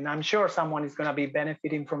 and I'm sure someone is going to be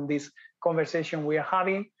benefiting from this conversation we are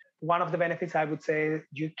having. One of the benefits, I would say,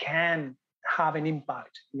 you can have an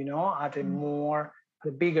impact, at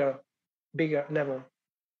a bigger level.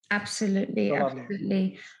 Absolutely.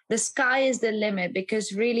 Absolutely. The sky is the limit,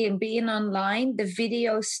 because really in being online, the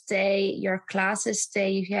videos stay, your classes stay,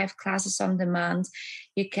 you have classes on demand,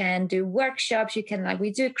 you can do workshops, you can, like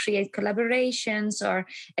we do, create collaborations or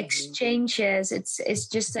exchanges. It's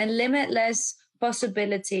just a limitless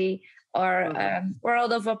possibility or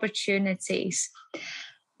world of opportunities.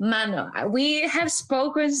 Manu, we have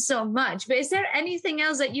spoken so much, but is there anything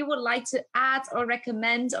else that you would like to add or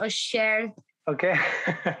recommend or share? Okay.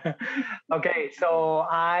 Okay. So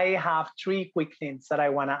I have three quick things that I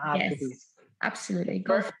want to add to this. Absolutely.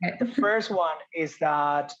 Go for it. The first one is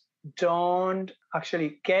that don't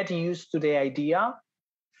actually get used to the idea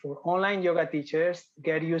for online yoga teachers,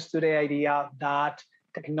 get used to the idea that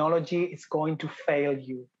technology is going to fail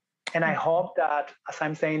you. And I hope that as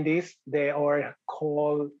I'm saying this, our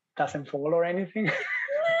call doesn't fall or anything.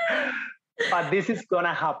 But this is going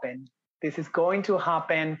to happen. This is going to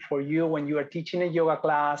happen for you when you are teaching a yoga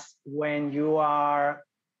class, when you are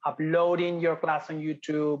uploading your class on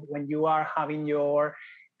YouTube, when you are having your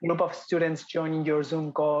group of students joining your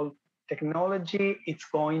Zoom call. Technology, it's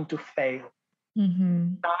going to fail.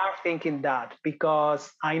 Start thinking that,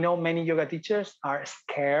 because I know many yoga teachers are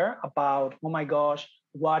scared about, oh my gosh,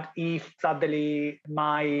 what if suddenly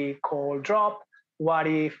my call drop? What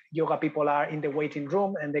if yoga people are in the waiting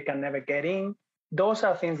room and they can never get in? Those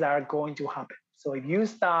are things that are going to happen. So if you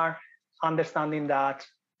start understanding that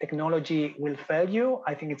technology will fail you,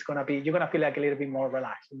 I think you're gonna feel like a little bit more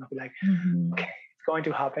relaxed. You're gonna be like, okay, it's going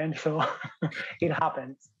to happen. So it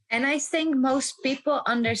happens. And I think most people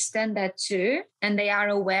understand that too, and they are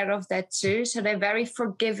aware of that too. So they're very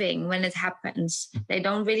forgiving when it happens. They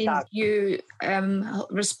don't really make you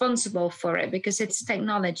responsible for it because it's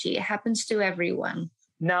technology. It happens to everyone.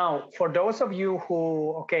 Now, for those of you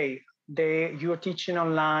who, you're teaching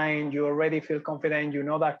online, you already feel confident, you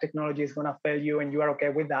know that technology is going to fail you and you are okay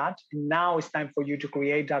with that. And now it's time for you to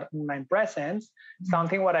create that online presence.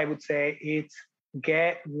 Something what I would say is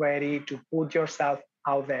get ready to put yourself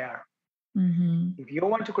out there. If you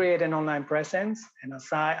want to create an online presence, and as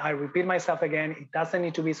I repeat myself again, it doesn't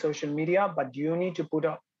need to be social media, but you need to put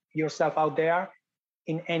yourself out there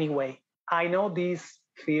in any way. I know this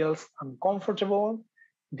feels uncomfortable.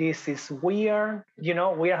 This is weird.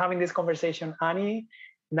 We are having this conversation, Annie,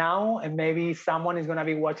 now, and maybe someone is going to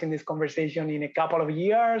be watching this conversation in a couple of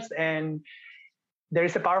years. And there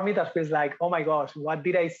is a part of me that feels like, oh my gosh, what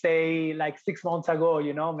did I say like 6 months ago?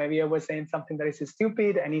 Maybe I was saying something that is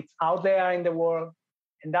stupid and it's out there in the world.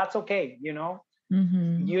 And that's okay. You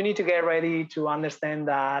need to get ready to understand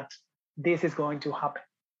that this is going to happen.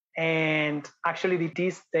 And actually,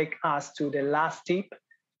 this takes us to the last tip,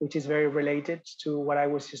 which is very related to what I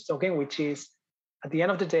was just talking, which is at the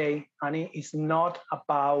end of the day, Annie, it's not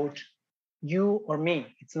about you or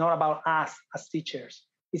me. It's not about us as teachers.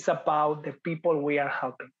 It's about the people we are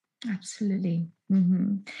helping. Absolutely.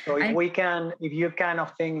 So if you kind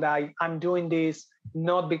of think that I'm doing this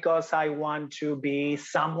not because I want to be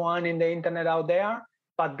someone in the internet out there,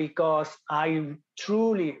 but because I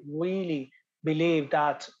truly, really believe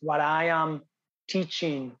that what I am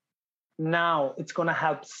teaching now, it's going to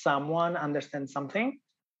help someone understand something.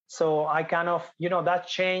 So I kind of, that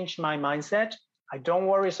changed my mindset. I don't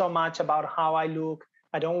worry so much about how I look.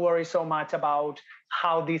 I don't worry so much about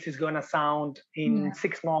how this is going to sound in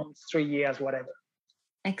 6 months, 3 years, whatever.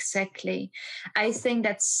 Exactly. I think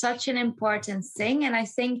that's such an important thing. And I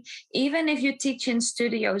think even if you teach in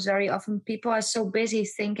studios, very often people are so busy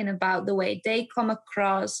thinking about the way they come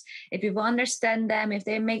across, if people understand them, if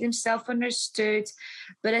they make themselves understood.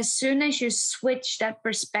 But as soon as you switch that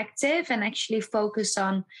perspective and actually focus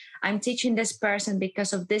on, I'm teaching this person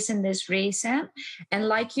because of this and this reason. And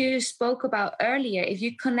like you spoke about earlier, if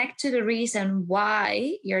you connect to the reason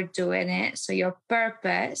why you're doing it, so your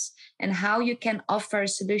purpose and how you can offer a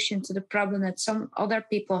solution to the problem that some other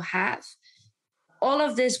people have, all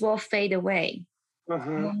of this will fade away.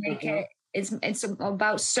 It's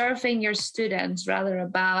about serving your students rather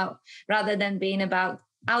than being about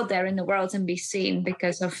out there in the world and be seen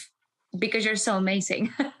because you're so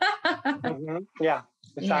amazing. Yeah,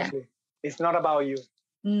 exactly. Yeah. It's not about you.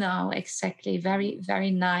 No, exactly. Very,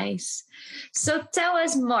 very nice. So tell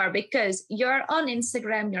us more, because you're on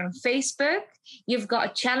Instagram, you're on Facebook, you've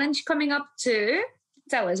got a challenge coming up too.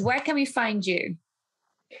 Tell us, where can we find you?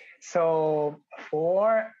 So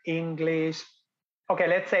for English,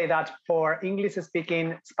 let's say that for English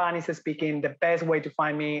speaking, Spanish speaking, the best way to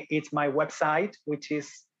find me is my website, which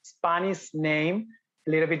is Spanish name,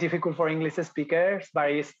 a little bit difficult for English speakers,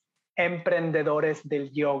 but it's Emprendedores del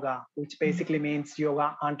Yoga, which basically means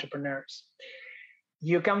yoga entrepreneurs.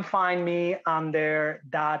 You can find me under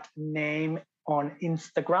that name on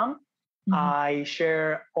Instagram. I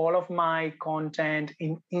share all of my content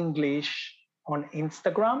in English on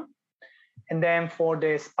Instagram. And then for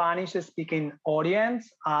the Spanish speaking audience,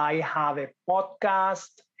 I have a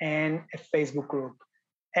podcast and a Facebook group.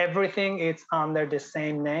 Everything is under the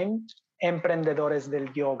same name, Emprendedores del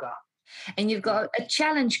Yoga. And you've got a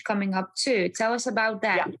challenge coming up too. Tell us about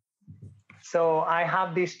that. Yeah. So I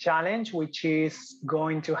have this challenge, which is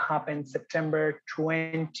going to happen September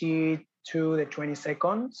 20 to the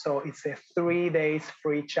 22nd. So it's a 3 days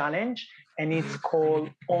free challenge, and it's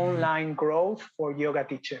called Online Growth for Yoga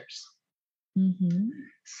Teachers.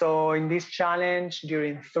 So in this challenge,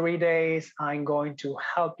 during 3 days, I'm going to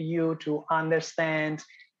help you to understand,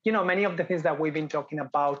 many of the things that we've been talking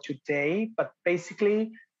about today, but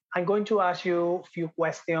basically, I'm going to ask you a few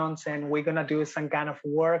questions, and we're going to do some kind of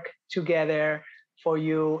work together for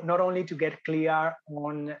you, not only to get clear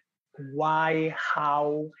on why,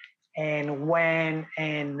 how, and when,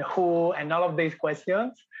 and who, and all of these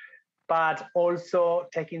questions, but also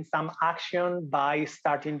taking some action by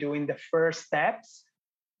starting doing the first steps,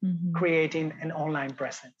 creating an online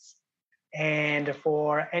presence. And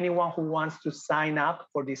for anyone who wants to sign up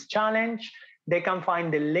for this challenge, they can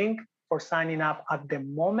find the link for signing up at the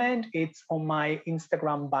moment. It's on my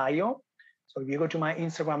Instagram bio. So if you go to my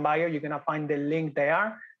Instagram bio, you're going to find the link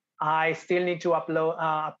there. I still need to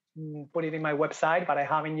upload, put it in my website, but I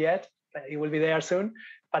haven't yet. It will be there soon.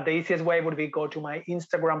 But the easiest way would be go to my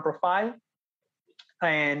Instagram profile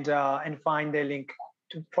and find the link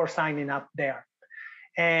for signing up there.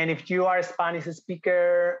 And if you are a Spanish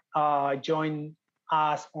speaker, join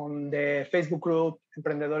us on the Facebook group,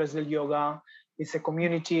 Emprendedores del Yoga. It's a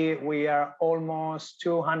community. We are almost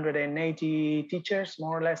 280 teachers,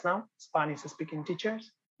 more or less now, Spanish-speaking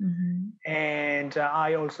teachers. Mm-hmm. And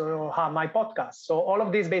I also have my podcast. So all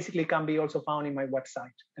of this basically can be also found in my website,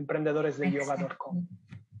 emprendedoresdelyoga.com.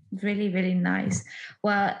 Really, really nice.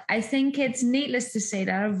 Well, I think it's needless to say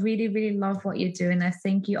that I really, really love what you do. And I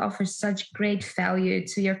think you offer such great value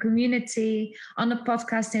to your community on the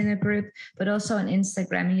podcast in the group, but also on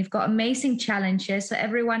Instagram. And you've got amazing challenges. So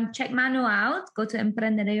everyone check Manu out. Go to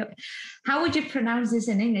Emprendedores. How would you pronounce this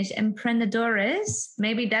in English? Emprendedores.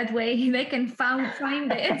 Maybe that way they can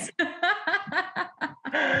find it.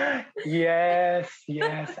 Yes.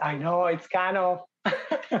 I know it's kind of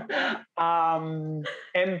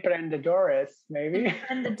emprendedores, maybe.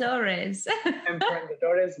 Emprendedores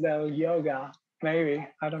del yoga, maybe.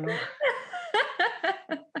 I don't know.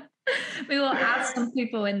 We will ask some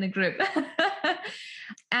people in the group.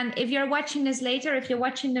 And if you're watching this later, if you're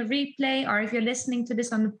watching the replay, or if you're listening to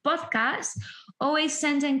this on the podcast, always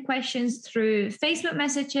send in questions through Facebook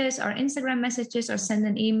messages or Instagram messages, or send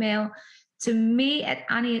an email to me at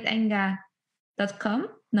annie@enga.com.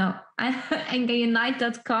 No,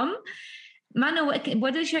 engaunite.com. Manu,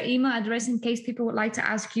 what is your email address in case people would like to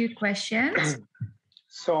ask you questions?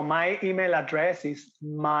 So my email address is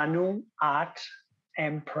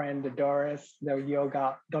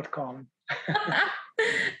manu@emprendedoresdelyoga.com.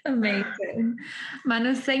 Amazing.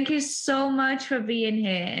 Manu, thank you so much for being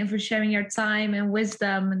here and for sharing your time and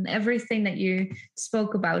wisdom and everything that you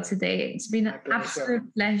spoke about today. It's been an absolute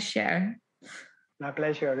pleasure. My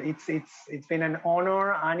pleasure. It's been an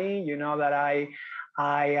honor, Annie. You know that I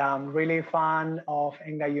am really a fan of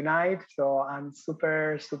Enga Unite, so I'm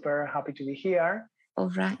super, super happy to be here. All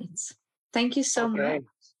right. Thank you so much.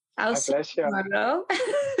 I'll see you tomorrow.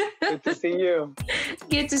 Good to see you.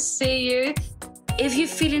 Good to see you. If you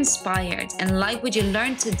feel inspired and like what you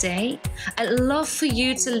learned today, I'd love for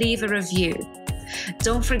you to leave a review.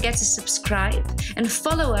 Don't forget to subscribe and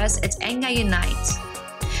follow us at Enga Unite.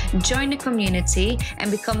 Join the community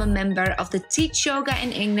and become a member of the Teach Yoga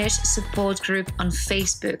in English support group on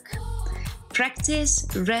Facebook. Practice,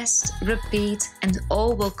 rest, repeat, and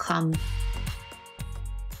all will come.